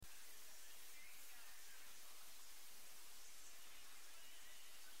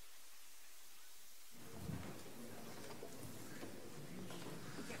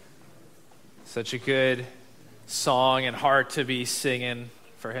Such a good song and heart to be singing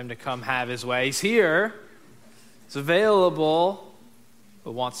for him to come have his way. He's here, he's available,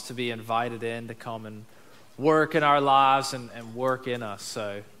 but wants to be invited in to come and work in our lives and work in us.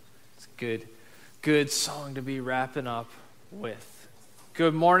 So it's a good song to be wrapping up with.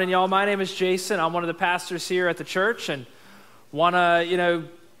 Good morning, y'all. My name is Jason. I'm one of the pastors here at the church and want to,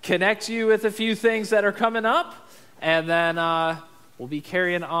 connect you with a few things that are coming up. And then we'll be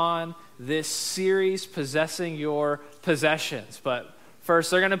carrying on this series, Possessing Your Possessions. But first,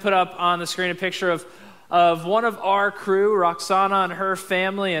 they're going to put up on the screen a picture of one of our crew, Roxana and her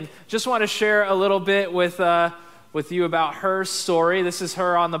family, and just want to share a little bit with you about her story. This is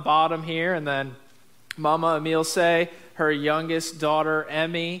her on the bottom here, and then Mama Emilce, her youngest daughter,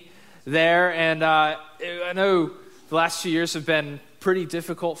 Emmy, there. And I know the last few years have been pretty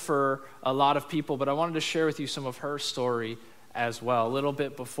difficult for a lot of people, but I wanted to share with you some of her story as well. A little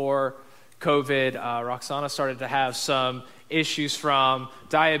bit before COVID, Roxana started to have some issues from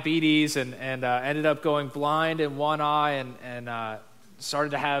diabetes and ended up going blind in one eye and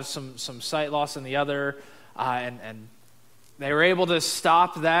started to have some sight loss in the other. And they were able to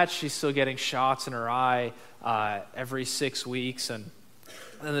stop that. She's still getting shots in her eye every 6 weeks. And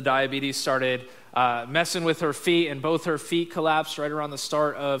then the diabetes started messing with her feet, and both her feet collapsed right around the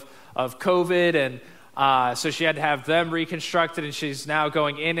start of COVID. And so she had to have them reconstructed, and she's now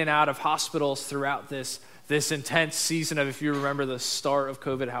going in and out of hospitals throughout this intense season of, if you remember the start of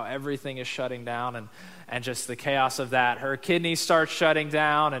COVID, how everything is shutting down and just the chaos of that. Her kidneys start shutting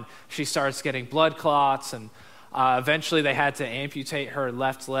down, and she starts getting blood clots, and eventually they had to amputate her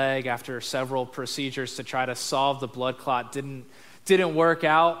left leg after several procedures to try to solve the blood clot. Didn't work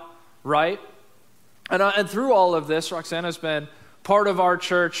out right. And through all of this, Roxana's been part of our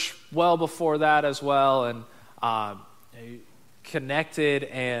church well before that as well, and connected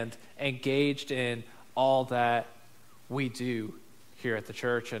and engaged in all that we do here at the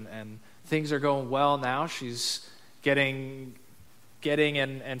church. And things are going well now. She's getting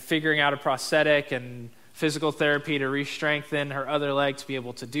and figuring out a prosthetic and physical therapy to re-strengthen her other leg to be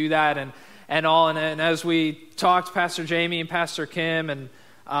able to do that and all. And as we talked, Pastor Jamie and Pastor Kim and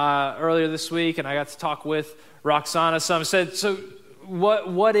earlier this week, and I got to talk with Roxana some, said, so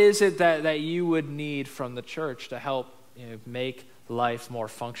what is it that you would need from the church to help make life more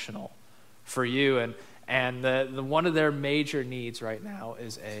functional for you? And the one of their major needs right now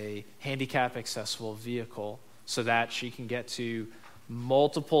is a handicap accessible vehicle so that she can get to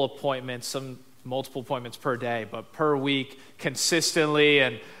multiple appointments per day, but per week consistently.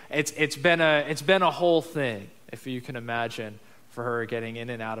 And it's been a whole thing, if you can imagine, for her getting in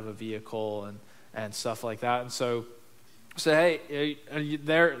and out of a vehicle and stuff like that. And so hey,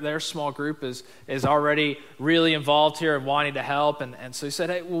 their small group is already really involved here and wanting to help. And so he said,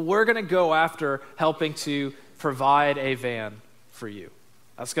 hey, well, we're going to go after helping to provide a van for you.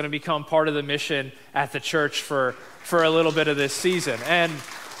 That's going to become part of the mission at the church for a little bit of this season. And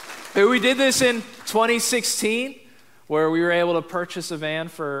we did this in 2016, where we were able to purchase a van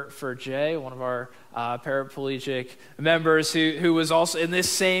for Jay, one of our paraplegic members who was also in this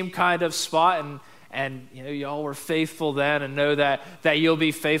same kind of spot. And y'all were faithful then, and know that you'll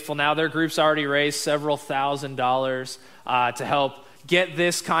be faithful now. Their group's already raised several $1,000s to help get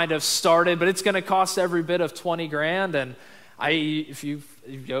this kind of started, but it's going to cost every bit of $20,000. And if you've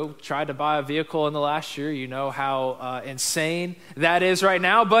tried to buy a vehicle in the last year, you know how insane that is right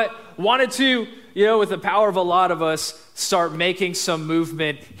now. But wanted to, with the power of a lot of us, start making some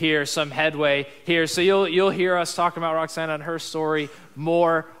movement here, some headway here. So you'll hear us talking about Roxana and her story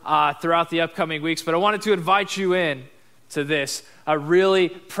more throughout the upcoming weeks. But I wanted to invite you in to this, a really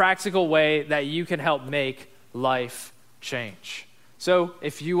practical way that you can help make life change. So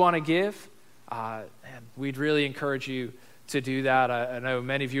if you want to give, we'd really encourage you to do that. I know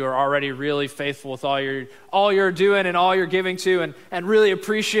many of you are already really faithful with all you're doing and all you're giving to, and really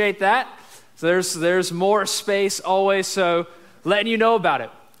appreciate that. So there's more space always, so letting you know about it.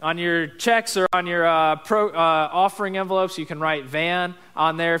 On your checks or on your offering envelopes, you can write van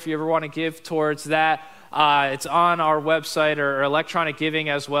on there if you ever want to give towards that. It's on our website or electronic giving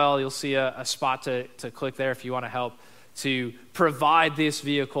as well. You'll see a spot to click there if you want to help to provide this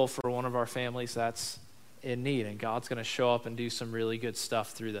vehicle for one of our families that's in need. And God's going to show up and do some really good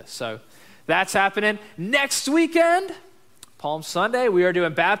stuff through this. So that's happening. Next weekend, Palm Sunday, we are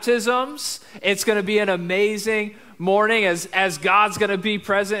doing baptisms. It's going to be an amazing morning as God's going to be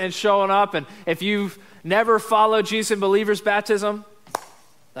present and showing up. And if you've never followed Jesus in Believers Baptism,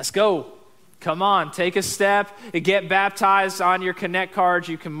 let's go. Come on, take a step, get baptized on your Connect cards.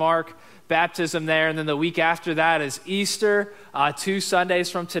 You can mark baptism there. And then the week after that is Easter, 2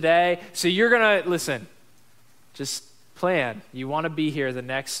 Sundays from today. So you're going to, listen, just plan. You want to be here the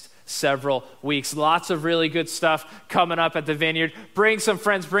next several weeks. Lots of really good stuff coming up at the Vineyard. Bring some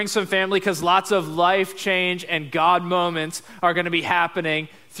friends, bring some family, because lots of life change and God moments are going to be happening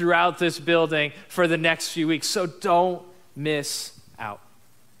throughout this building for the next few weeks. So don't miss out.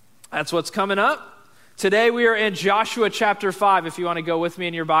 That's what's coming up. Today we are in Joshua chapter 5, if you want to go with me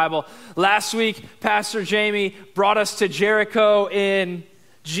in your Bible. Last week, Pastor Jamie brought us to Jericho in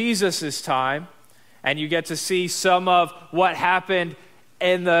Jesus' time, and you get to see some of what happened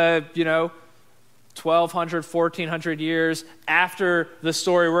in the, 1,200, 1,400 years after the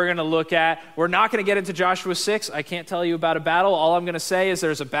story we're going to look at. We're not going to get into Joshua 6. I can't tell you about a battle. All I'm going to say is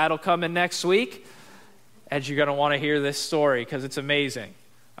there's a battle coming next week, and you're going to want to hear this story because it's amazing.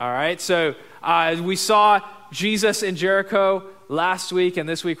 All right, so we saw Jesus in Jericho last week, and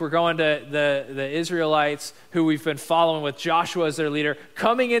this week we're going to the Israelites who we've been following with Joshua as their leader,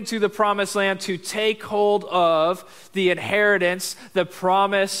 coming into the promised land to take hold of the inheritance, the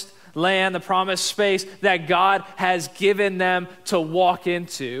promised land, the promised space that God has given them to walk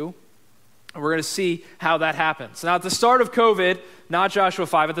into. And we're going to see how that happens. Now, at the start of COVID, not Joshua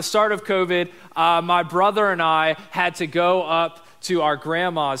 5, at the start of COVID, my brother and I had to go up to our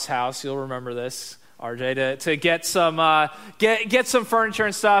grandma's house. You'll remember this, RJ, to get some furniture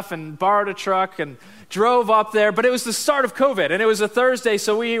and stuff, and borrowed a truck and drove up there. But it was the start of COVID, and it was a Thursday,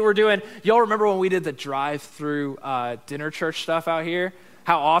 so we were doing, y'all remember when we did the drive-through dinner church stuff out here?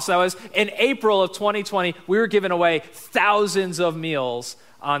 How awesome that was. In April of 2020, we were giving away thousands of meals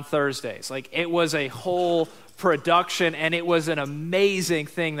on Thursdays. Like, it was a whole production, and it was an amazing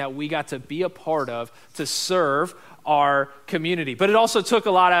thing that we got to be a part of to serve our community. But it also took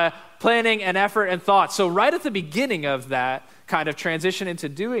a lot of planning and effort and thought. So right at the beginning of that kind of transition into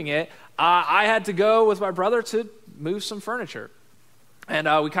doing it, I had to go with my brother to move some furniture. And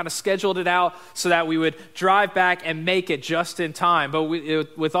we kind of scheduled it out so that we would drive back and make it just in time. But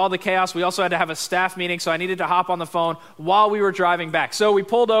with all the chaos, we also had to have a staff meeting, so I needed to hop on the phone while we were driving back. So we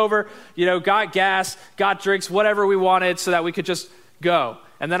pulled over, got gas, got drinks, whatever we wanted, so that we could just go.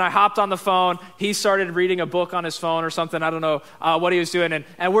 And then I hopped on the phone. He started reading a book on his phone or something. I don't know what he was doing.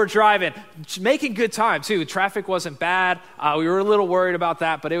 And we're driving, making good time, too. The traffic wasn't bad. We were a little worried about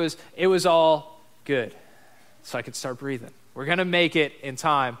that, but it was all good. So I could start breathing. We're going to make it in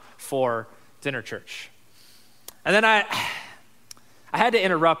time for dinner church. And then I had to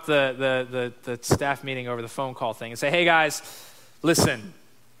interrupt the staff meeting over the phone call thing and say, hey, guys, listen,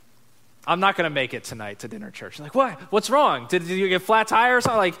 I'm not going to make it tonight to dinner church. Like, what? What's wrong? Did you get a flat tire or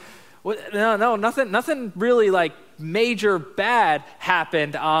something? Like, what? No, nothing really like major bad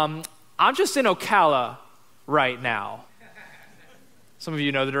happened. I'm just in Ocala right now. Some of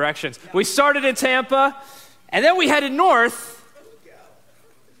you know the directions. We started in Tampa, and then we headed north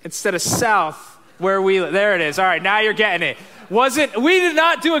instead of south where we live. There it is. All right, now you're getting it. We did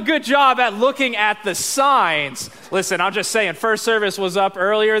not do a good job at looking at the signs. Listen, I'm just saying, first service was up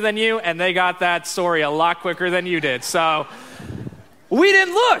earlier than you, and they got that story a lot quicker than you did. So we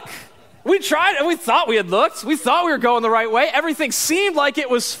didn't look. We tried, and we thought we had looked. We thought we were going the right way. Everything seemed like it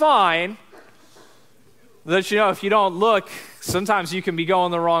was fine. But if you don't look, sometimes you can be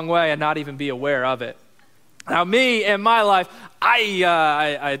going the wrong way and not even be aware of it. Now, me, in my life,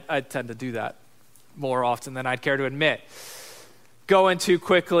 I tend to do that more often than I'd care to admit. Going too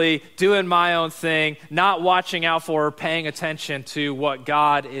quickly, doing my own thing, not watching out for or paying attention to what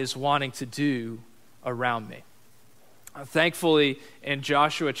God is wanting to do around me. Thankfully, in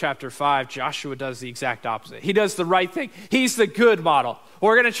Joshua chapter 5, Joshua does the exact opposite. He does the right thing. He's the good model.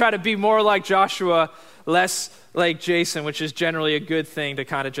 We're going to try to be more like Joshua, less like Jasen, which is generally a good thing to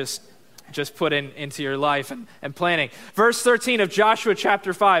kind of just put into your life and planning. Verse 13 of Joshua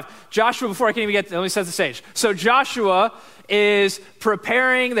chapter 5. Joshua, before I can even let me set the stage. So Joshua is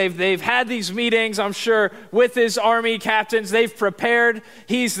preparing. They've had these meetings, I'm sure, with his army captains. They've prepared.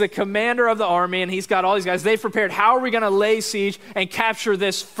 He's the commander of the army, and he's got all these guys. They've prepared. How are we going to lay siege and capture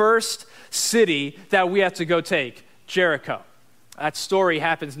this first city that we have to go take? Jericho. That story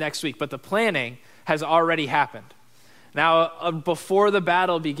happens next week, but the planning has already happened. Now, before the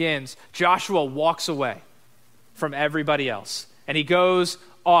battle begins, Joshua walks away from everybody else, and he goes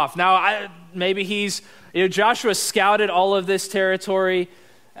off. Now, Joshua scouted all of this territory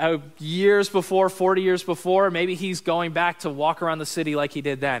years before, 40 years before. Maybe he's going back to walk around the city like he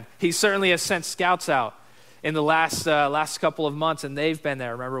did then. He certainly has sent scouts out in the last couple of months, and they've been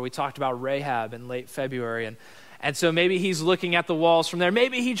there. Remember, we talked about Rahab in late February, and so maybe he's looking at the walls from there.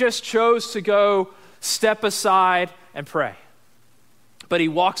 Maybe he just chose to go step aside and pray. But he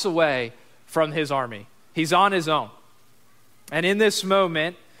walks away from his army. He's on his own. And in this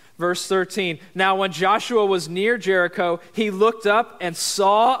moment, verse 13, now when Joshua was near Jericho, he looked up and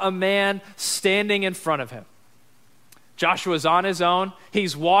saw a man standing in front of him. Joshua's on his own.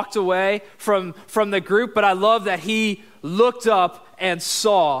 He's walked away from the group, but I love that he looked up and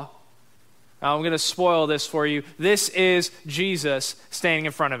saw. Now, I'm going to spoil this for you. This is Jesus standing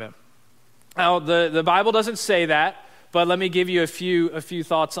in front of him. Now, the Bible doesn't say that, but let me give you a few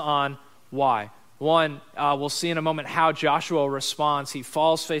thoughts on why. One, we'll see in a moment how Joshua responds. He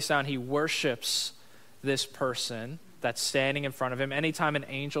falls face down. He worships this person that's standing in front of him. Anytime an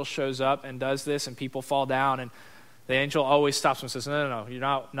angel shows up and does this and people fall down, and the angel always stops him and says, no, you're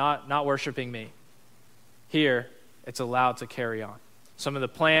not worshiping me. Here, it's allowed to carry on. Some of the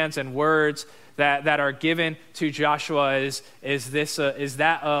plans and words that are given to Joshua is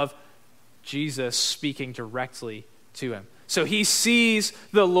that of Jesus speaking directly to him. So he sees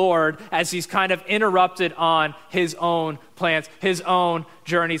the Lord as he's kind of interrupted on his own plans, his own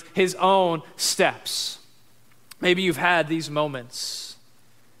journeys, his own steps. Maybe you've had these moments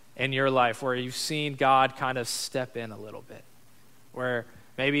in your life where you've seen God kind of step in a little bit, where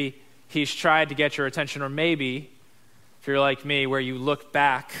maybe he's tried to get your attention, or maybe, if you're like me, where you look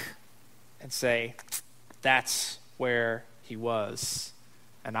back and say, that's where he was,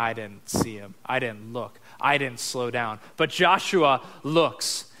 and I didn't see him. I didn't look. I didn't slow down. But Joshua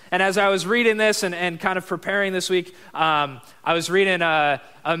looks. And as I was reading this and kind of preparing this week, I was reading a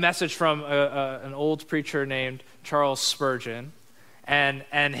message from an old preacher named Charles Spurgeon.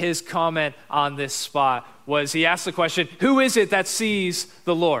 And his comment on this spot was, he asked the question, who is it that sees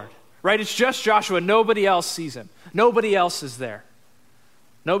the Lord? Right? It's just Joshua. Nobody else sees him. Nobody else is there.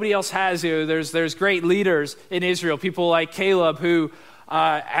 Nobody else has you. There's great leaders in Israel, people like Caleb, who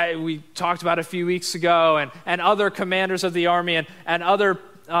we talked about a few weeks ago, and other commanders of the army and other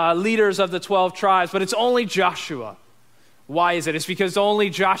leaders of the 12 tribes, but it's only Joshua. Why is it? It's because only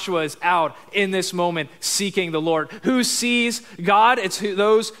Joshua is out in this moment seeking the Lord. Who sees God? It's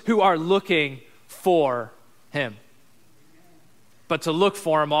those who are looking for him. But to look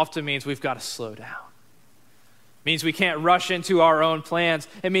for him often means we've got to slow down. It means we can't rush into our own plans.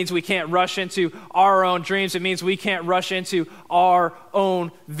 It means we can't rush into our own dreams. It means we can't rush into our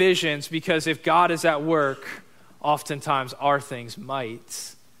own visions, because if God is at work, oftentimes our things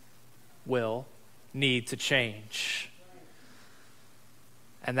will need to change.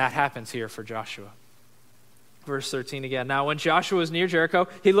 And that happens here for Joshua. Verse 13 again. Now when Joshua was near Jericho,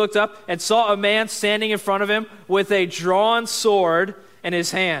 he looked up and saw a man standing in front of him with a drawn sword in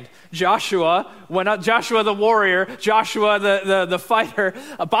his hand. Joshua the warrior, Joshua the fighter,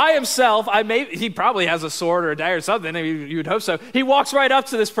 by himself. He probably has a sword or a dagger or something. You would hope so. He walks right up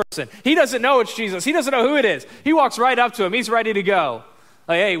to this person. He doesn't know it's Jesus. He doesn't know who it is. He walks right up to him. He's ready to go.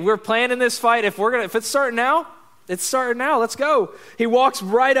 Like, hey, we're planning this fight. If it's starting now, it's starting now. Let's go. He walks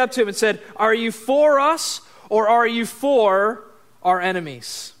right up to him and said, "Are you for us, or are you for our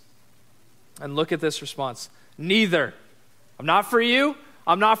enemies?" And look at this response. Neither. I'm not for you.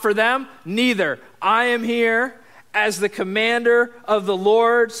 I'm not for them. Neither. I am here as the commander of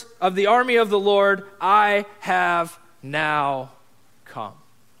the army of the Lord. I have now come.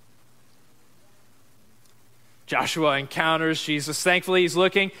 Joshua encounters Jesus. Thankfully, he's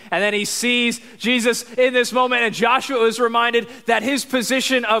looking, and then he sees Jesus in this moment, and Joshua is reminded that his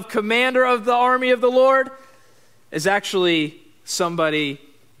position of commander of the army of the Lord is actually somebody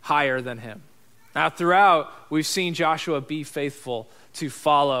higher than him. Now, throughout, we've seen Joshua be faithful to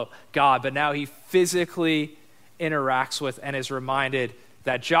follow God, but now he physically interacts with and is reminded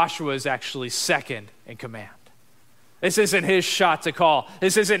that Joshua is actually second in command. This isn't his shot to call.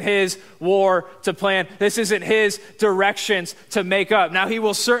 This isn't his war to plan. This isn't his directions to make up. Now, he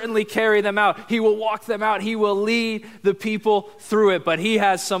will certainly carry them out. He will walk them out. He will lead the people through it, but he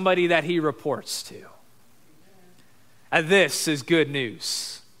has somebody that he reports to. And this is good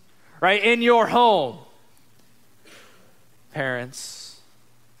news, right? In your home, parents,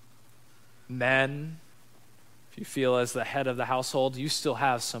 men, if you feel as the head of the household, you still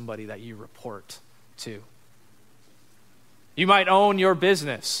have somebody that you report to. You might own your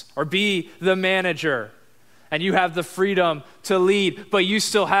business or be the manager, and you have the freedom to lead, but you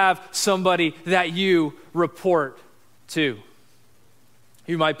still have somebody that you report to.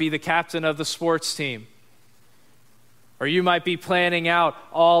 You might be the captain of the sports team, or you might be planning out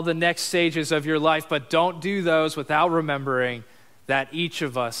all the next stages of your life, but don't do those without remembering that each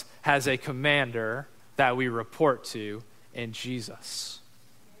of us has a commander that we report to in Jesus.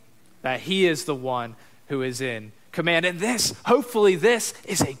 That he is the one who is in command. And hopefully this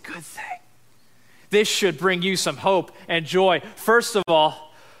is a good thing. This should bring you some hope and joy. First of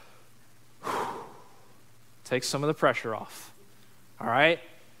all, take some of the pressure off. All right?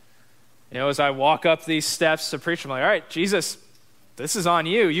 As I walk up these steps to preach, I'm like, all right, Jesus, this is on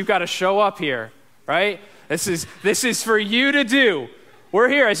you. You've got to show up here, right? This is for you to do. We're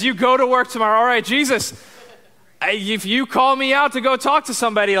here as you go to work tomorrow. All right, Jesus, if you call me out to go talk to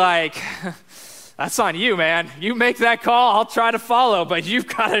somebody, that's on you, man. You make that call, I'll try to follow, but you've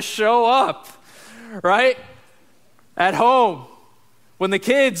got to show up, right? At home, when the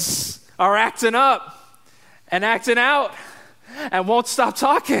kids are acting up and acting out and won't stop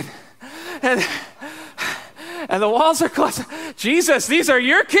talking, and the walls are closed. Jesus, these are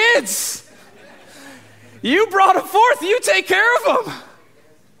your kids. You brought them forth. You take care of them.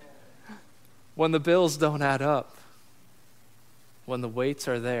 When the bills don't add up, when the weights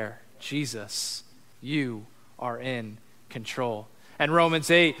are there, Jesus, you are in control. And Romans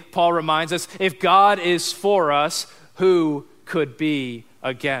 8, Paul reminds us, if God is for us, who could be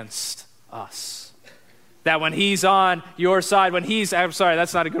against us? That when he's on your side, I'm sorry,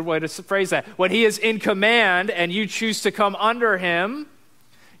 that's not a good way to phrase that. When he is in command and you choose to come under him,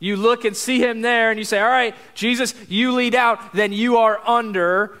 you look and see him there and you say, all right, Jesus, you lead out, then you are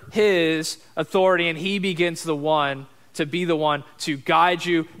under his authority and he begins to be the one to guide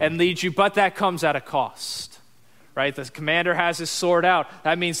you and lead you, but that comes at a cost. Right? The commander has his sword out.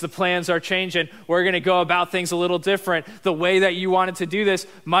 That means the plans are changing. We're going to go about things a little different. The way that you wanted to do this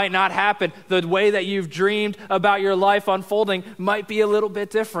might not happen. The way that you've dreamed about your life unfolding might be a little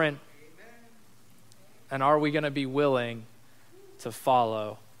bit different. And are we going to be willing to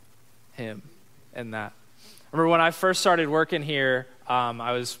follow him in that? I remember when I first started working here,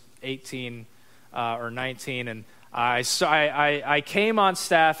 I was 18 or 19, and I came on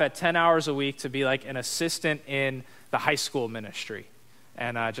staff at 10 hours a week to be like an assistant in the high school ministry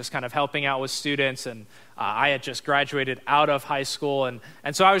and just kind of helping out with students. And I had just graduated out of high school.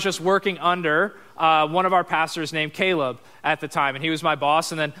 And so I was just working under one of our pastors named Caleb at the time. And he was my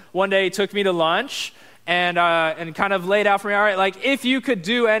boss. And then one day he took me to lunch and kind of laid out for me, all right, if you could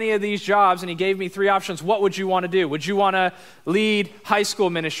do any of these jobs, and he gave me 3 options, what would you want to do? Would you want to lead high school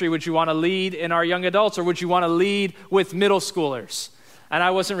ministry? Would you want to lead in our young adults? Or would you want to lead with middle schoolers? And I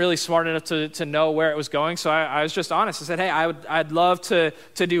wasn't really smart enough to know where it was going, so I was just honest. I said, hey, I'd love to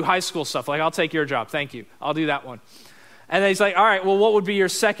do high school stuff. I'll take your job. Thank you. I'll do that one. And then he's like, all right, well, what would be your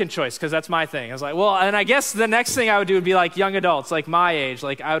second choice? Because that's my thing. I was like, well, and I guess the next thing I would do would be young adults, my age.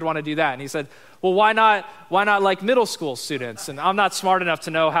 I would want to do that. And he said, well, why not middle school students? And I'm not smart enough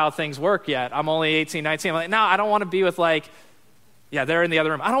to know how things work yet. I'm only 18, 19. I'm like, no, I don't want to be with they're in the other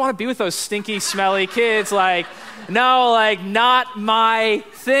room. I don't want to be with those stinky, smelly kids. Not my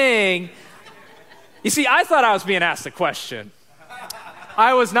thing. You see, I thought I was being asked a question.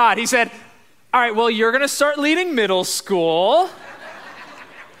 I was not. He said, all right, well, you're going to start leading middle school.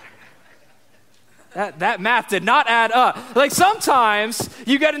 That math did not add up. Sometimes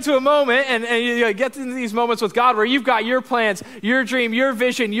you get into a moment and you get into these moments with God where you've got your plans, your dream, your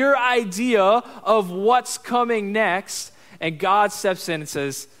vision, your idea of what's coming next. And God steps in and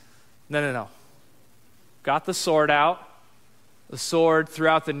says, no. Got the sword out. The sword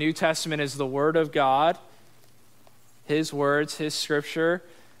throughout the New Testament is the word of God. His words, his scripture.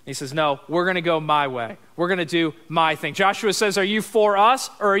 He says, no, we're going to go my way. We're going to do my thing. Joshua says, are you for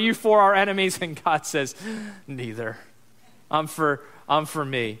us or are you for our enemies? And God says, neither. I'm for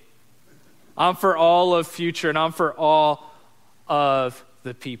me. I'm for all of future and I'm for all of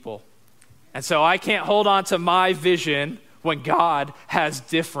the people. And so I can't hold on to my vision when God has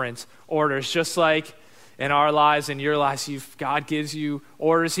different orders. Just like in our lives, in your lives, God gives you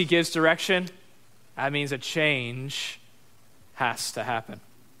orders, he gives direction. That means a change has to happen.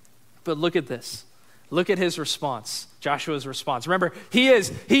 But look at this. Look at his response, Joshua's response. Remember, he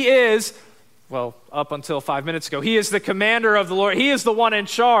is, up until 5 minutes ago, he is the commander of the Lord. He is the one in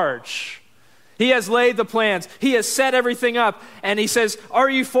charge. He has laid the plans. He has set everything up. And he says, are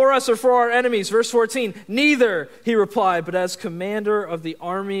you for us or for our enemies? Verse 14, neither, he replied, but as commander of the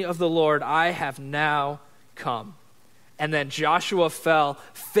army of the Lord, I have now come. And then Joshua fell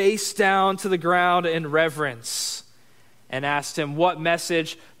face down to the ground in reverence and asked him, what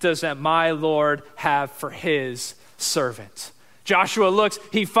message does that my Lord have for his servant? Joshua looks,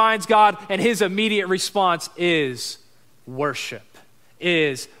 he finds God, and his immediate response is worship,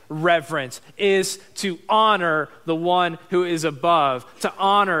 is reverence, is to honor the one who is above, to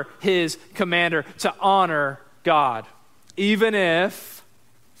honor his commander, to honor God, even if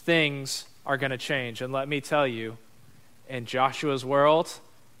things are going to change. And let me tell you, in Joshua's world,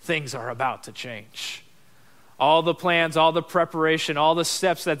 things are about to change. All the plans, all the preparation, all the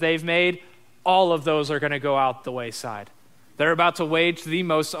steps that they've made, all of those are going to go out the wayside. They're about to wage the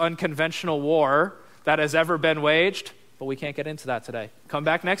most unconventional war that has ever been waged, but we can't get into that today. Come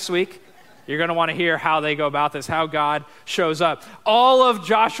back next week. You're going to want to hear how they go about this, how God shows up. All of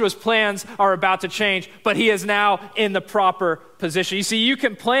Joshua's plans are about to change, but he is now in the proper position. You see, you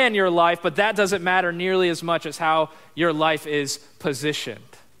can plan your life, but that doesn't matter nearly as much as how your life is positioned.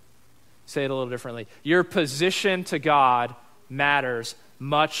 Say it a little differently. Your position to God matters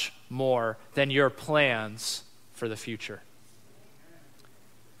much more than your plans for the future.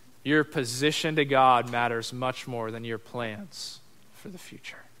 Your position to God matters much more than your plans for the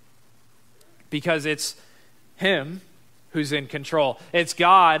future. Because it's him who's in control. It's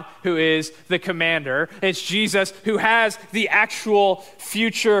God who is the commander. It's Jesus who has the actual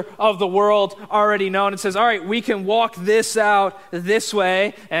future of the world already known and says, all right, we can walk this out this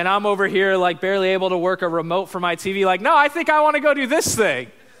way. And I'm over here like barely able to work a remote for my TV. Like, no, I think I want to go do this thing.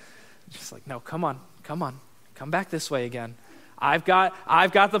 Just like, no, come on. Come back this way again. I've got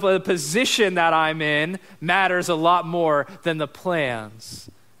the position that I'm in matters a lot more than the plans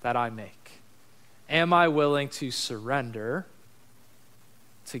that I make. Am I willing to surrender,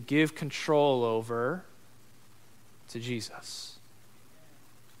 to give control over to Jesus?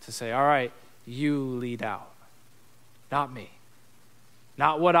 To say, all right, you lead out, not me.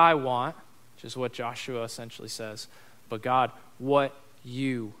 Not what I want, which is what Joshua essentially says, but God, what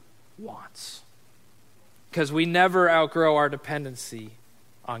you want. Because we never outgrow our dependency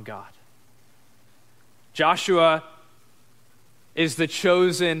on God. Joshua is the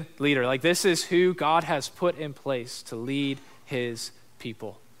chosen leader. Like, this is who God has put in place to lead his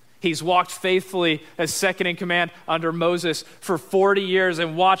people. He's walked faithfully as second in command under Moses for 40 years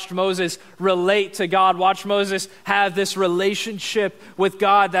and watched Moses relate to God, watched Moses have this relationship with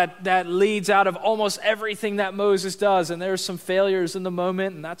God that leads out of almost everything that Moses does. And there's some failures in the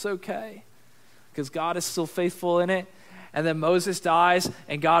moment, and that's okay, because God is still faithful in it. And then Moses dies,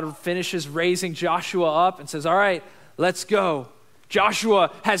 and God finishes raising Joshua up and says, all right, let's go.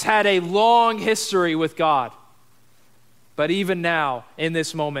 Joshua has had a long history with God, but even now, in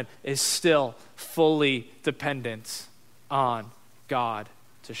this moment, is still fully dependent on God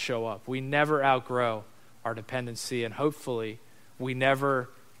to show up. We never outgrow our dependency, and hopefully, we never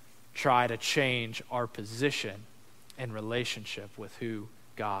try to change our position in relationship with who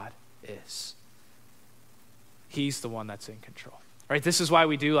God is. He's the one that's in control. Right? This is why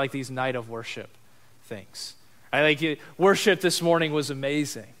we do like these night of worship things. Worship this morning was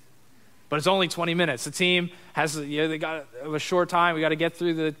amazing, but it's only 20 minutes. The team has, they got a short time. We got to get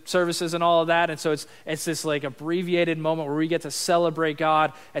through the services and all of that. And so it's this like abbreviated moment where we get to celebrate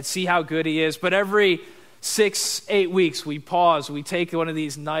God and see how good he is. But every 6-8 weeks, we pause. We take one of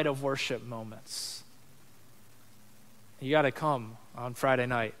these night of worship moments. You got to come on Friday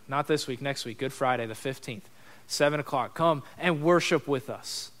night, not this week, next week, Good Friday, the 15th, 7 o'clock. Come and worship with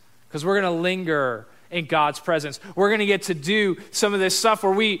us, because we're going to linger in God's presence. We're going to get to do some of this stuff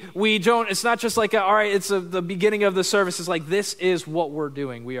where we don't, it's not just like, all right, it's the beginning of the service. It's like, this is what we're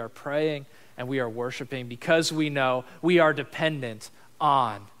doing. We are praying and we are worshiping because we know we are dependent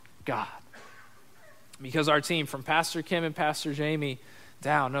on God. Because our team, from Pastor Kim and Pastor Jamie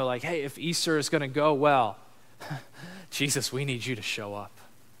down, know like, hey, if Easter is going to go well, Jesus, we need you to show up.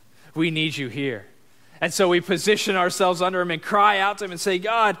 We need you here. And so we position ourselves under him and cry out to him and say,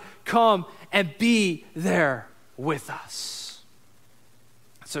 God, come and be there with us.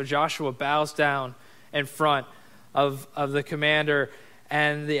 So Joshua bows down in front of the commander,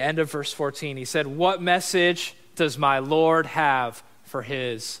 and the end of verse 14, he said, what message does my Lord have for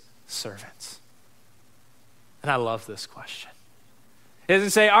his servants? And I love this question. It doesn't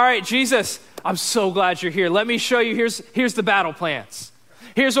say, all right, Jesus, I'm so glad you're here. Let me show you, here's the battle plans.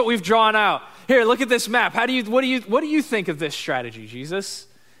 Here's what we've drawn out. Here, look at this map. What do you think of this strategy, Jesus?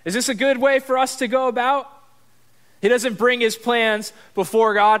 Is this a good way for us to go about? He doesn't bring his plans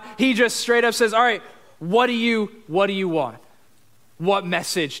before God. He just straight up says, all right, what do you want? What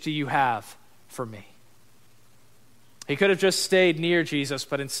message do you have for me? He could have just stayed near Jesus,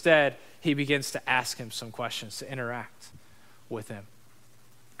 but instead he begins to ask him some questions, to interact with him.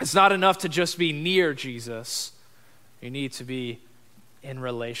 It's not enough to just be near Jesus. You need to be in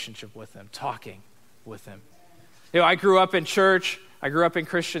relationship with him, talking with him. I grew up in church. I grew up in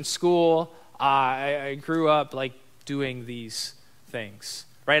Christian school. I grew up like doing these things,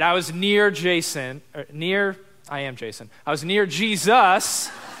 right? I was near Jasen. I was near Jesus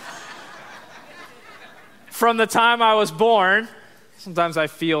from the time I was born. Sometimes I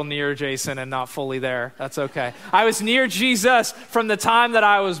feel near Jasen and not fully there. That's okay. I was near Jesus from the time that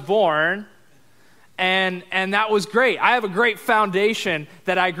I was born. And that was great. I have a great foundation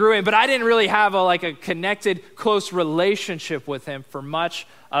that I grew in, but I didn't really have a connected, close relationship with him for much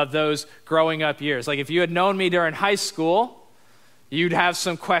of those growing up years. Like if you had known me during high school, you'd have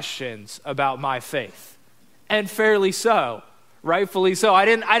some questions about my faith. And fairly so, rightfully so. I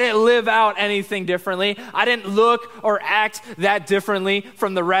didn't live out anything differently. I didn't look or act that differently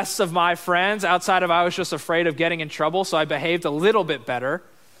from the rest of my friends outside of I was just afraid of getting in trouble, so I behaved a little bit better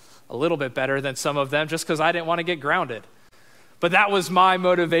than some of them just because I didn't want to get grounded. But that was my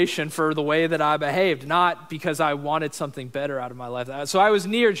motivation for the way that I behaved, not because I wanted something better out of my life. So I was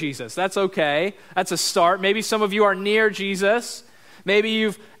near Jesus. That's okay. That's a start. Maybe some of you are near Jesus. Maybe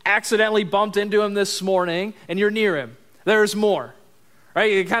you've accidentally bumped into him this morning and you're near him. There's more,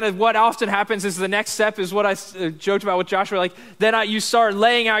 right? Kind of what often happens is the next step is what I joked about with Joshua. Like then you start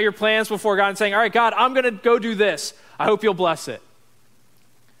laying out your plans before God and saying, all right, God, I'm going to go do this. I hope you'll bless it.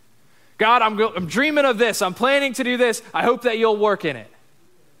 God, I'm dreaming of this. I'm planning to do this. I hope that you'll work in it.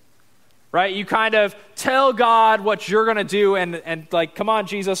 Right? You kind of tell God what you're going to do and like, come on,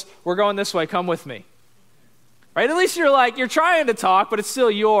 Jesus, we're going this way. Come with me. Right? At least you're trying to talk, but it's still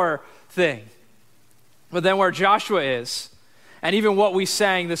your thing. But then where Joshua is, and even what we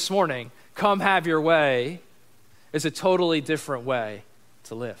sang this morning, come have your way, is a totally different way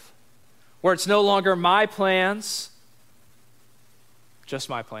to live. Where it's no longer my plans, just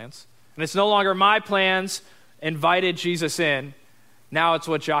my plans. And it's no longer my plans invited Jesus in. Now it's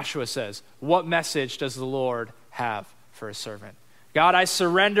what Joshua says. What message does the Lord have for his servant? God, I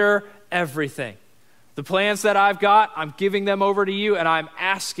surrender everything. The plans that I've got, I'm giving them over to you, and I'm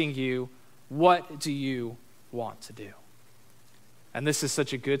asking you, what do you want to do? And this is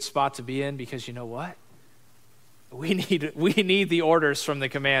such a good spot to be in because you know what? We need the orders from the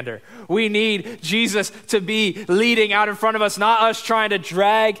commander. We need Jesus to be leading out in front of us, not us trying to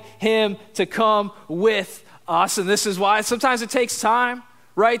drag him to come with us. And this is why sometimes it takes time,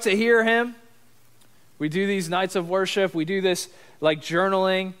 right, to hear him. We do these nights of worship. We do this like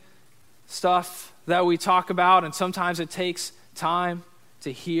journaling stuff that we talk about. And sometimes it takes time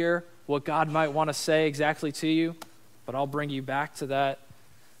to hear what God might want to say exactly to you. But I'll bring you back to that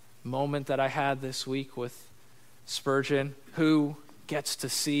moment that I had this week with Spurgeon. Who gets to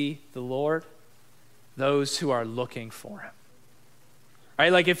see the Lord? Those who are looking for him.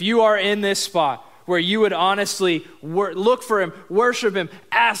 Right? Like if you are in this spot where you would honestly look for him, worship him,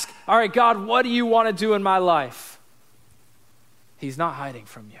 ask, all right, God, what do you want to do in my life? He's not hiding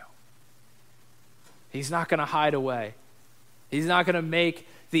from you. He's not going to hide away. He's not going to make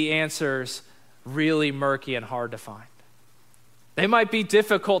the answers really murky and hard to find. They might be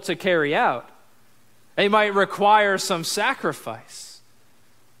difficult to carry out. They might require some sacrifice.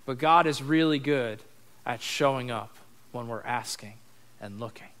 But God is really good at showing up when we're asking and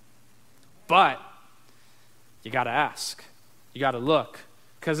looking. But you got to ask. You got to look.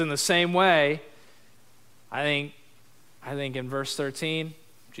 Because in the same way, I think in verse 13,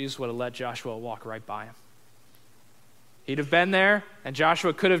 Jesus would have let Joshua walk right by him. He'd have been there, and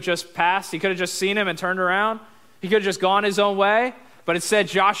Joshua could have just passed. He could have just seen him and turned around. He could have just gone his own way. But instead,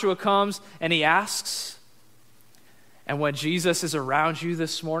 Joshua comes and he asks. And when Jesus is around you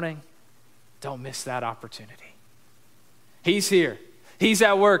this morning, don't miss that opportunity. He's here. He's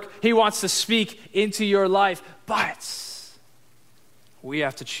at work. He wants to speak into your life. But we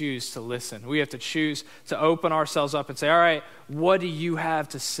have to choose to listen. We have to choose to open ourselves up and say, all right, what do you have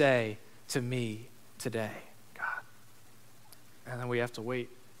to say to me today, God? And then we have to wait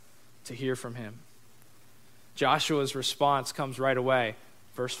to hear from him. Joshua's response comes right away.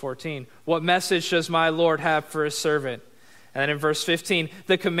 Verse 14, what message does my Lord have for his servant? And then in verse 15,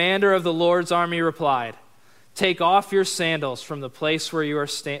 the commander of the Lord's army replied, take off your sandals from the place where you are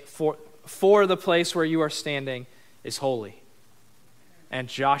for the place where you are standing is holy. And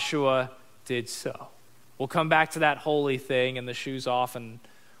Joshua did so. We'll come back to that holy thing and the shoes off and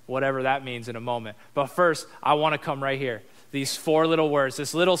whatever that means in a moment. But first, I want to come right here. These 4 little words,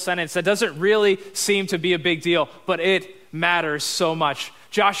 this little sentence that doesn't really seem to be a big deal, but it matters so much.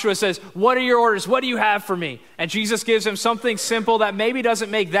 Joshua says, what are your orders? What do you have for me? And Jesus gives him something simple that maybe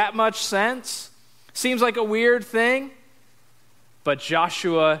doesn't make that much sense. Seems like a weird thing, but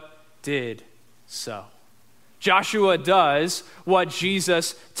Joshua did so. Joshua does what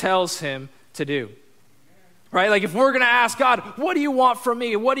Jesus tells him to do. Right? Like if we're going to ask God, what do you want from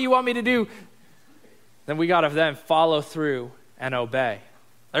me? What do you want me to do? Then we got to then follow through and obey.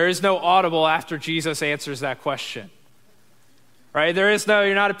 There is no audible after Jesus answers that question. Right? There is no,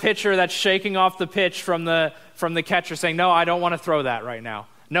 you're not a pitcher that's shaking off the pitch from the catcher saying, no, I don't want to throw that right now.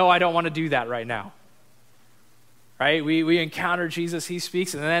 No, I don't want to do that right now. Right? We encounter Jesus, he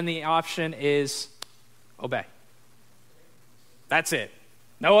speaks, and then the option is obey. That's it.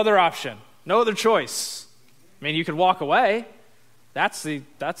 No other option. No other choice. I mean, you could walk away. That's the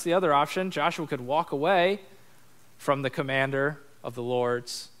other option. Joshua could walk away from the commander of the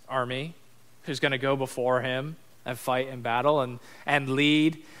Lord's army, who's going to go before him and fight in battle and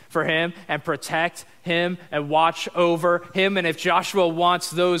lead for him and protect him and watch over him. And if Joshua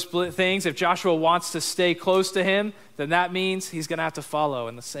wants those things, if Joshua wants to stay close to him, then that means he's going to have to follow.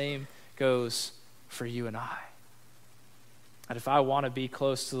 And the same goes for you and I. And if I want to be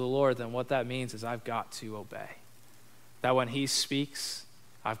close to the Lord, then what that means is I've got to obey. That when he speaks,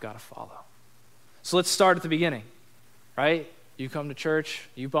 I've got to follow. So let's start at the beginning, right? You come to church,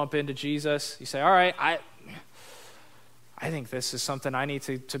 you bump into Jesus, you say, all right, I think this is something I need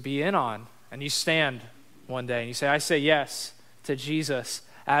to be in on. And you stand one day and you say, I say yes to Jesus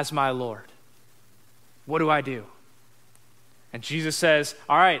as my Lord. What do I do? And Jesus says,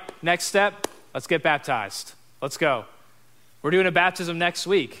 all right, next step, let's get baptized. Let's go. We're doing a baptism next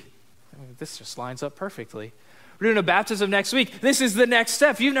week. This just lines up perfectly. We're doing a baptism next week. This is the next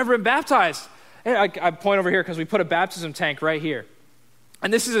step. If you've never been baptized, I point over here because we put a baptism tank right here.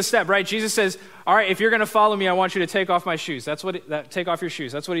 And this is a step, right? Jesus says, all right, if you're going to follow me, I want you to take off my shoes. Take off your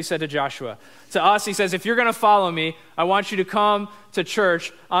shoes. That's what he said to Joshua. To us, he says, if you're going to follow me, I want you to come to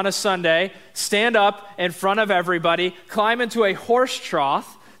church on a Sunday, stand up in front of everybody, climb into a horse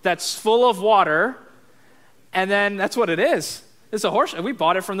trough that's full of water, and then that's what it is. It's a horse. We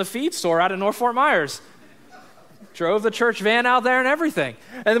bought it from the feed store out of North Fort Myers. Drove the church van out there and everything.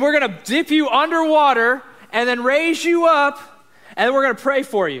 And we're going to dip you underwater and then raise you up, and then we're going to pray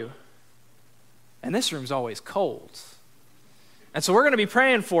for you. And this room's always cold. And so we're going to be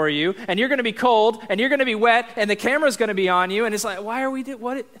praying for you, and you're going to be cold, and you're going to be wet, and the camera's going to be on you, and it's like, why are we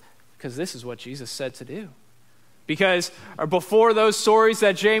doing because this is what Jesus said to do. Because before those stories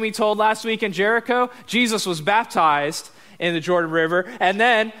that Jamie told last week in Jericho, Jesus was baptized in the Jordan River, and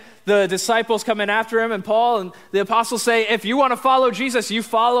then the disciples come in after him, and Paul and the apostles say, if you want to follow Jesus, you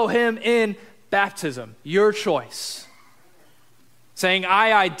follow him in baptism. Your choice. Saying,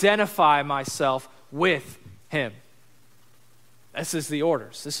 I identify myself with him. This is the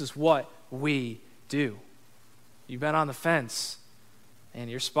orders. This is what we do. You've been on the fence, and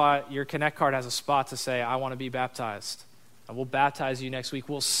your Connect card has a spot to say, I want to be baptized. And we'll baptize you next week.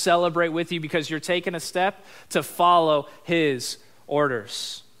 We'll celebrate with you because you're taking a step to follow his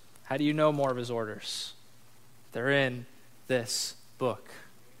orders. How do you know more of his orders? They're in this book.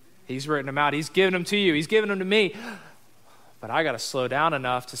 He's written them out. He's given them to you. He's given them to me. But I got to slow down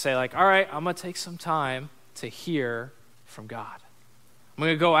enough to say, like, all right, I'm going to take some time to hear from God. I'm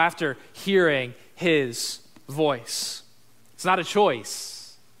going to go after hearing his voice. It's not a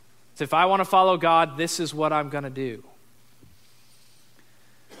choice. It's if I want to follow God, this is what I'm going to do.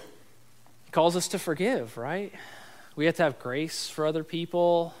 He calls us to forgive, right? We have to have grace for other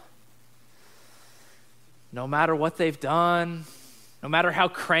people. No matter what they've done, no matter how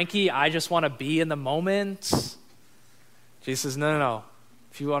cranky I just want to be in the moment, Jesus says, no.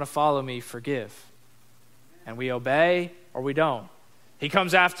 If you want to follow me, forgive. And we obey or we don't. He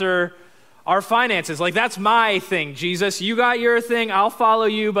comes after our finances. Like, that's my thing, Jesus. You got your thing, I'll follow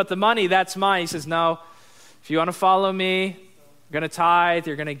you, but the money, that's mine. He says, no, if you want to follow me, you're going to tithe,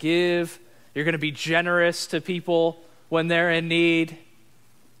 you're going to give, you're going to be generous to people when they're in need.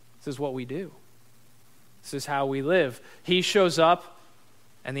 This is what we do. This is how we live. He shows up,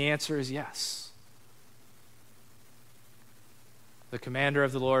 and the answer is yes. The commander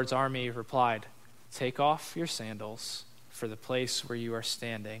of the Lord's army replied, take off your sandals, for the place where you are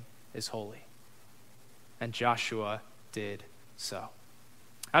standing is holy. And Joshua did so.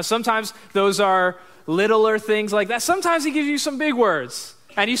 Now, sometimes those are littler things like that. Sometimes he gives you some big words,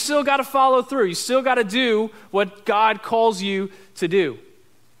 and you still got to follow through. You still got to do what God calls you to do.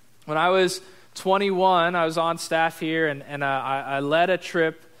 When I was 21, I was on staff here, and I led a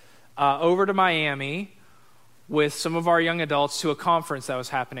trip over to Miami with some of our young adults to a conference that was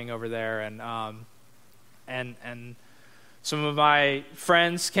happening over there, and some of my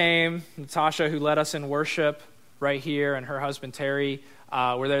friends came. Natasha, who led us in worship right here, and her husband Terry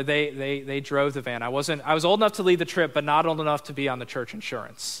were there. They drove the van. I was old enough to lead the trip, but not old enough to be on the church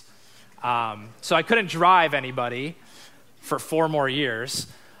insurance. So I couldn't drive anybody for 4 more years.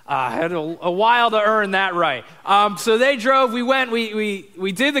 I had a while to earn that right. So they drove, we went,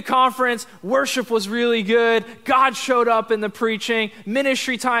 we did the conference. Worship was really good. God showed up in the preaching.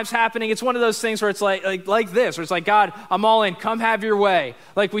 Ministry time's happening. It's one of those things where it's like this, where it's like, God, I'm all in. Come have your way.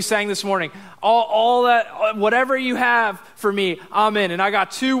 Like we sang this morning. All that, whatever you have for me, I'm in. And I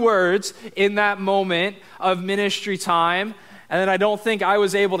got 2 words in that moment of ministry time. And then I don't think I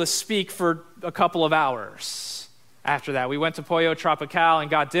was able to speak for a couple of hours after that. We went to Pollo Tropical and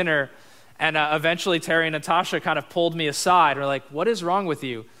got dinner, and eventually Terry and Natasha kind of pulled me aside. We're like, what is wrong with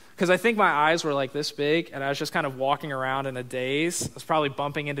you? Because I think my eyes were like this big, and I was just kind of walking around in a daze. I was probably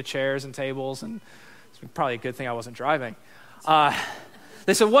bumping into chairs and tables, and it's probably a good thing I wasn't driving.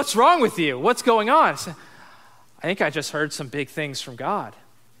 They said, what's wrong with you? What's going on? I said, I think I just heard some big things from God.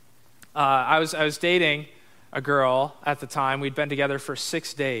 I was dating a girl at the time. We'd been together for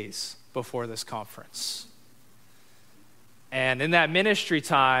 6 days before this conference. And in that ministry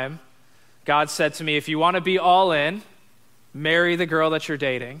time, God said to me, if you want to be all in, marry the girl that you're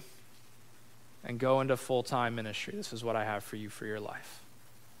dating and go into full-time ministry. This is what I have for you for your life,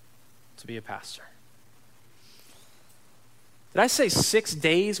 to be a pastor. Did I say 6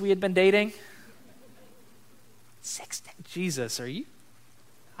 days we had been dating? 6 days? Jesus,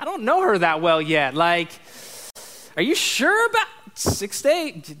 I don't know her that well yet. Like, are you sure about 6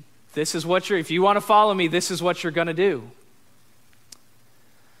 days? This is what if you want to follow me, this is what you're going to do.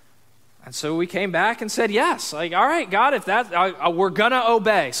 And so we came back and said yes. Like, all right, God, if we're going to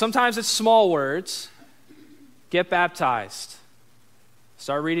obey. Sometimes it's small words. Get baptized.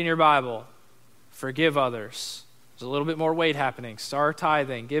 Start reading your Bible. Forgive others. There's a little bit more weight happening. Start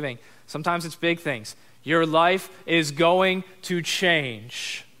tithing, giving. Sometimes it's big things. Your life is going to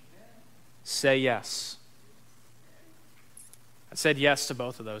change. Say yes. I said yes to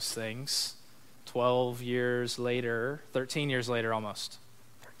both of those things. 13 years later almost.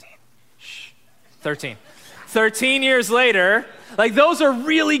 13 years later, like those are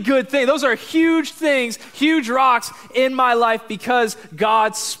really good things. Those are huge things, huge rocks in my life because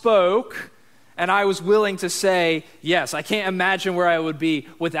God spoke and I was willing to say yes. I can't imagine where I would be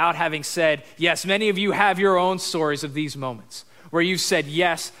without having said yes. Many of you have your own stories of these moments where you've said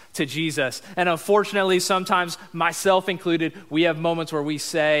yes to Jesus. And unfortunately, sometimes myself included, we have moments where we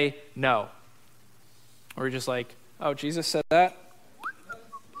say no. Or we're just like, oh, Jesus said that?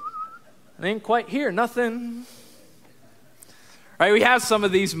 I didn't quite hear nothing. Right? We have some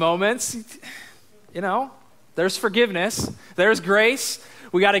of these moments. There's forgiveness. There's grace.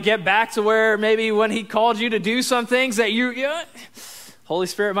 We got to get back to where maybe when he called you to do some things that Holy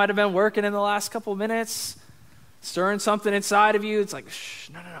Spirit might have been working in the last couple of minutes, stirring something inside of you. It's like,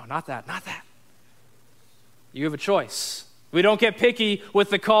 no, not that. You have a choice. We don't get picky with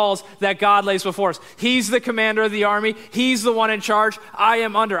the calls that God lays before us. He's the commander of the army. He's the one in charge. I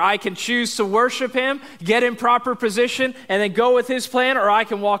am under. I can choose to worship him, get in proper position, and then go with his plan, or I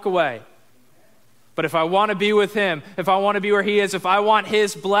can walk away. But if I want to be with him, if I want to be where he is, if I want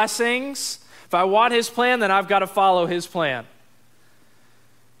his blessings, if I want his plan, then I've got to follow his plan.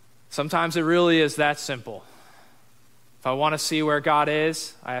 Sometimes it really is that simple. If I want to see where God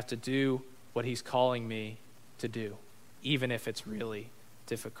is, I have to do what he's calling me to do, even if it's really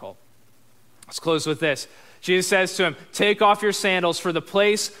difficult. Let's close with this. Jesus says to him, take off your sandals, for the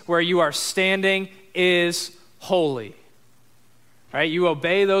place where you are standing is holy. Right? You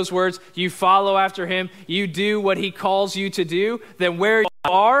obey those words, you follow after him, you do what he calls you to do, then where you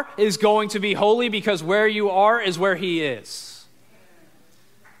are is going to be holy, because where you are is where he is.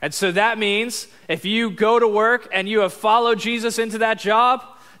 And so that means if you go to work and you have followed Jesus into that job,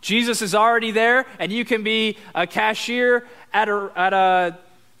 Jesus is already there, and you can be a cashier at a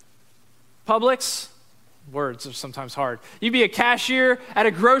Publix. Words are sometimes hard. You be a cashier at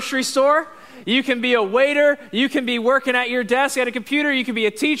a grocery store. You can be a waiter. You can be working at your desk at a computer. You can be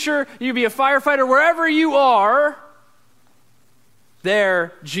a teacher. You can be a firefighter. Wherever you are,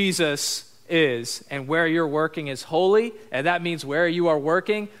 there Jesus is. And where you're working is holy. And that means where you are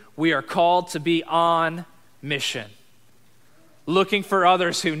working, we are called to be on mission. Looking for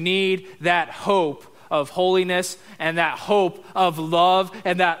others who need that hope of holiness and that hope of love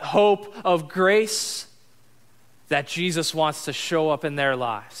and that hope of grace that Jesus wants to show up in their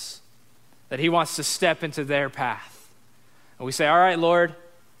lives, that he wants to step into their path. And we say, all right, Lord,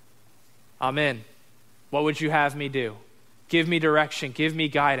 I'm in. What would you have me do? Give me direction, give me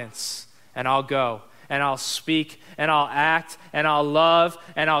guidance, and I'll go. And I'll speak, and I'll act, and I'll love,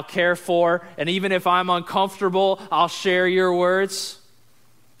 and I'll care for. And even if I'm uncomfortable, I'll share your words.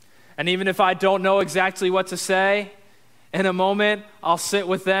 And even if I don't know exactly what to say, in a moment, I'll sit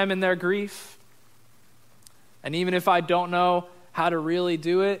with them in their grief. And even if I don't know how to really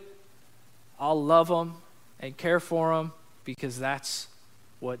do it, I'll love them and care for them, because that's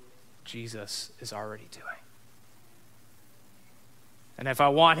what Jesus is already doing. And if I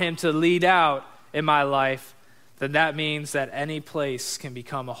want him to lead out in my life, then that means that any place can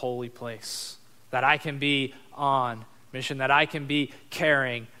become a holy place, that I can be on mission, that I can be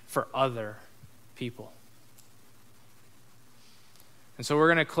caring for other people. And so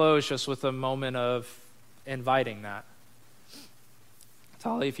we're going to close just with a moment of inviting that.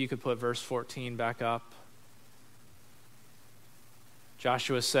 Tali, if you could put verse 14 back up.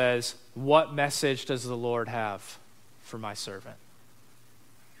 Joshua says, "What message does the Lord have for my servant?"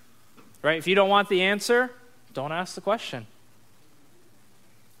 Right? If you don't want the answer, don't ask the question.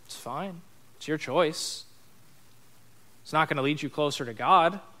 It's fine. It's your choice. It's not going to lead you closer to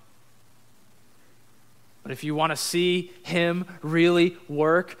God. But if you want to see him really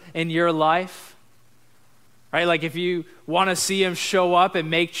work in your life, right? Like if you want to see him show up and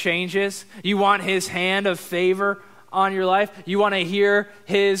make changes, you want his hand of favor on your life, you want to hear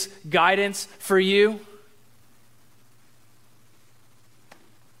his guidance for you,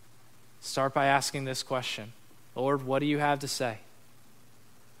 start by asking this question. Lord, what do you have to say?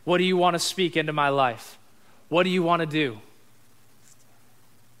 What do you want to speak into my life? What do you want to do?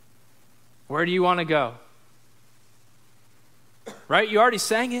 Where do you want to go? Right? You already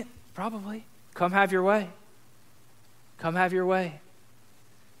sang it, probably. Come have your way. Come have your way.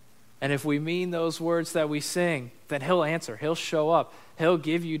 And if we mean those words that we sing, then he'll answer. He'll show up. He'll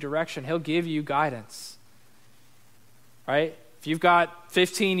give you direction. He'll give you guidance. Right? If you've got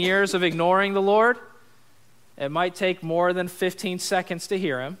 15 years of ignoring the Lord, it might take more than 15 seconds to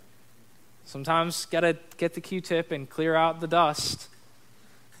hear him. Sometimes got to get the Q-tip and clear out the dust.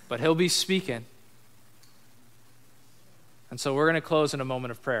 But he'll be speaking. And so we're going to close in a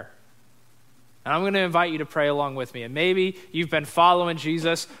moment of prayer. And I'm going to invite you to pray along with me. And maybe you've been following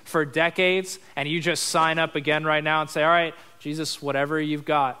Jesus for decades and you just sign up again right now and say, all right, Jesus, whatever you've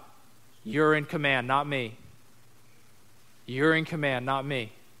got, you're in command, not me. You're in command, not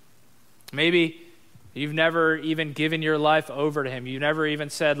me. Maybe you've never even given your life over to him. You never even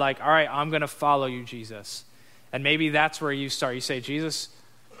said like, all right, I'm going to follow you, Jesus. And maybe that's where you start. You say, Jesus,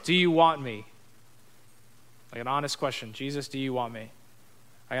 do you want me? Like an honest question. Jesus, do you want me?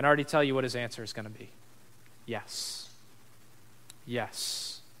 I can already tell you what his answer is going to be. Yes.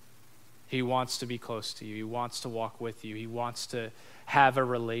 Yes. He wants to be close to you. He wants to walk with you. He wants to have a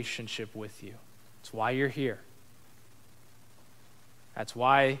relationship with you. That's why you're here. That's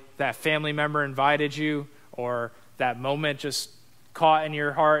why that family member invited you, or that moment just caught in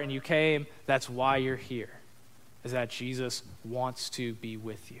your heart and you came. That's why you're here, is that Jesus wants to be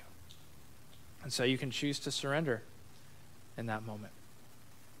with you. And so you can choose to surrender in that moment.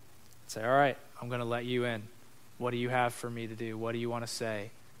 Say, all right, I'm going to let you in. What do you have for me to do? What do you want to say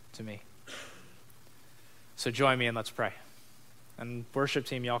to me? So join me and let's pray. And worship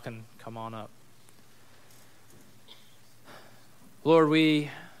team, y'all can come on up. Lord, we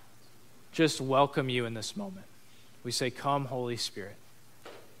just welcome you in this moment. We say, come, Holy Spirit.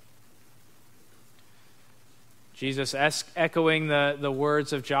 Jesus, echoing the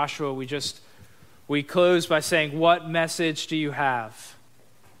words of Joshua, we close by saying, what message do you have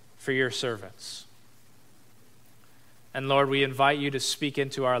for your servants? And Lord, we invite you to speak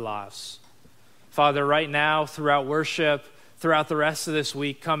into our lives. Father, right now, throughout worship, throughout the rest of this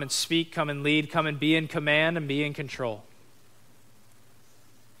week, come and speak, come and lead, come and be in command and be in control.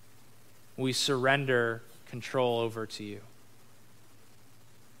 We surrender control over to you.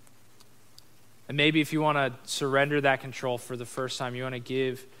 And maybe if you want to surrender that control for the first time, you want to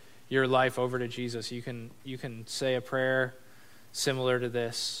give your life over to Jesus, you can say a prayer similar to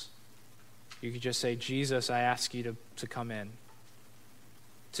this. You could just say, Jesus, I ask you to come in,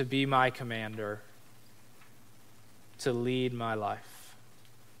 to be my commander, to lead my life.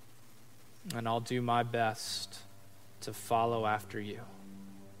 And I'll do my best to follow after you.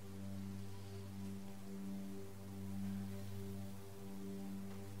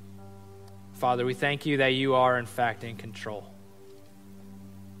 Father, we thank you that you are in fact in control.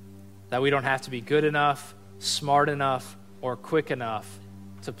 That we don't have to be good enough, smart enough, or quick enough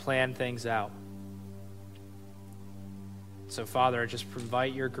to plan things out. So Father, I just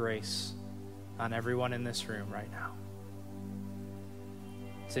invite your grace on everyone in this room right now.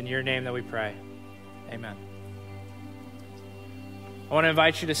 It's in your name that we pray. Amen. I want to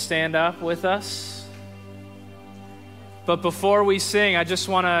invite you to stand up with us. But before we sing, I just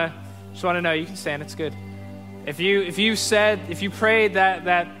want to know, you can stand, it's good. If you prayed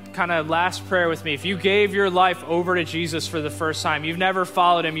that kind of last prayer with me, if you gave your life over to Jesus for the first time, you've never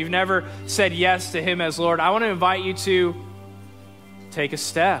followed him, you've never said yes to him as Lord, I want to invite you to take a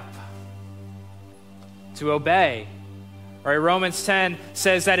step, to obey. Right? Romans 10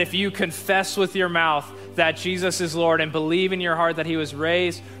 says that if you confess with your mouth that Jesus is Lord and believe in your heart that he was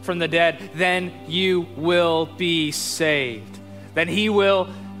raised from the dead, then you will be saved. Then he will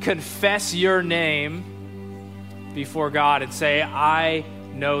confess your name before God and say, I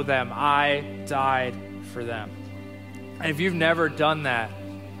know them. I died for them. And if you've never done that,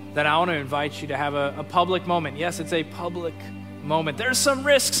 then I want to invite you to have a public moment. Yes, it's a public moment. There's some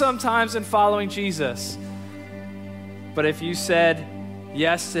risk sometimes in following Jesus. But if you said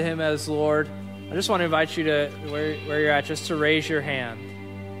yes to him as Lord, I just want to invite you to, where you're at, just to raise your hand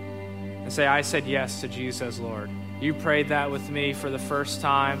and say, I said yes to Jesus as Lord. You prayed that with me for the first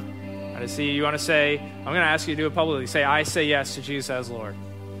time. I see you want to say, I'm going to ask you to do it publicly. Say, I say yes to Jesus as Lord.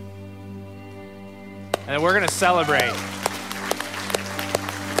 And then we're going to celebrate.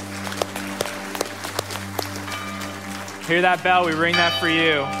 Hear that bell? We ring that for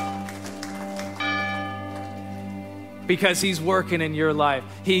you. Because he's working in your life.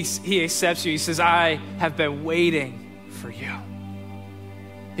 He accepts you. He says, I have been waiting for you.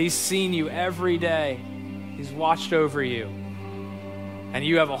 He's seen you every day. He's watched over you. And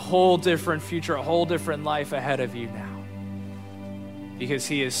you have a whole different future, a whole different life ahead of you now. Because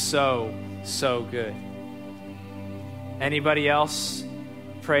he is so, so good. Anybody else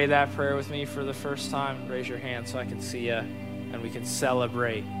pray that prayer with me for the first time? Raise your hand so I can see you and we can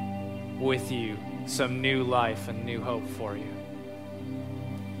celebrate with you some new life and new hope for you.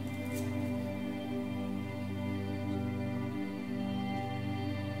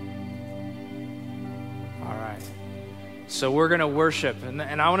 All right. So we're going to worship, and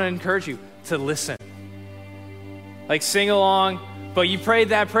I want to encourage you to listen. Like sing along, but you prayed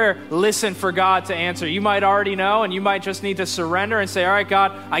that prayer, listen for God to answer. You might already know, and you might just need to surrender and say, all right,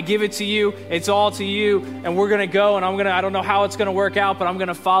 God, I give it to you. It's all to you, and we're going to go, and I don't know how it's going to work out, but I'm going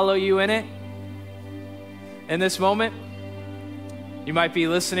to follow you in it. In this moment, you might be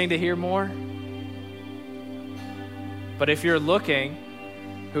listening to hear more. But if you're looking,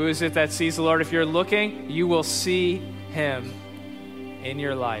 who is it that sees the Lord? If you're looking, you will see him in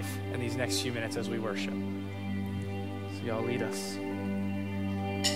your life in these next few minutes as we worship. So y'all lead us.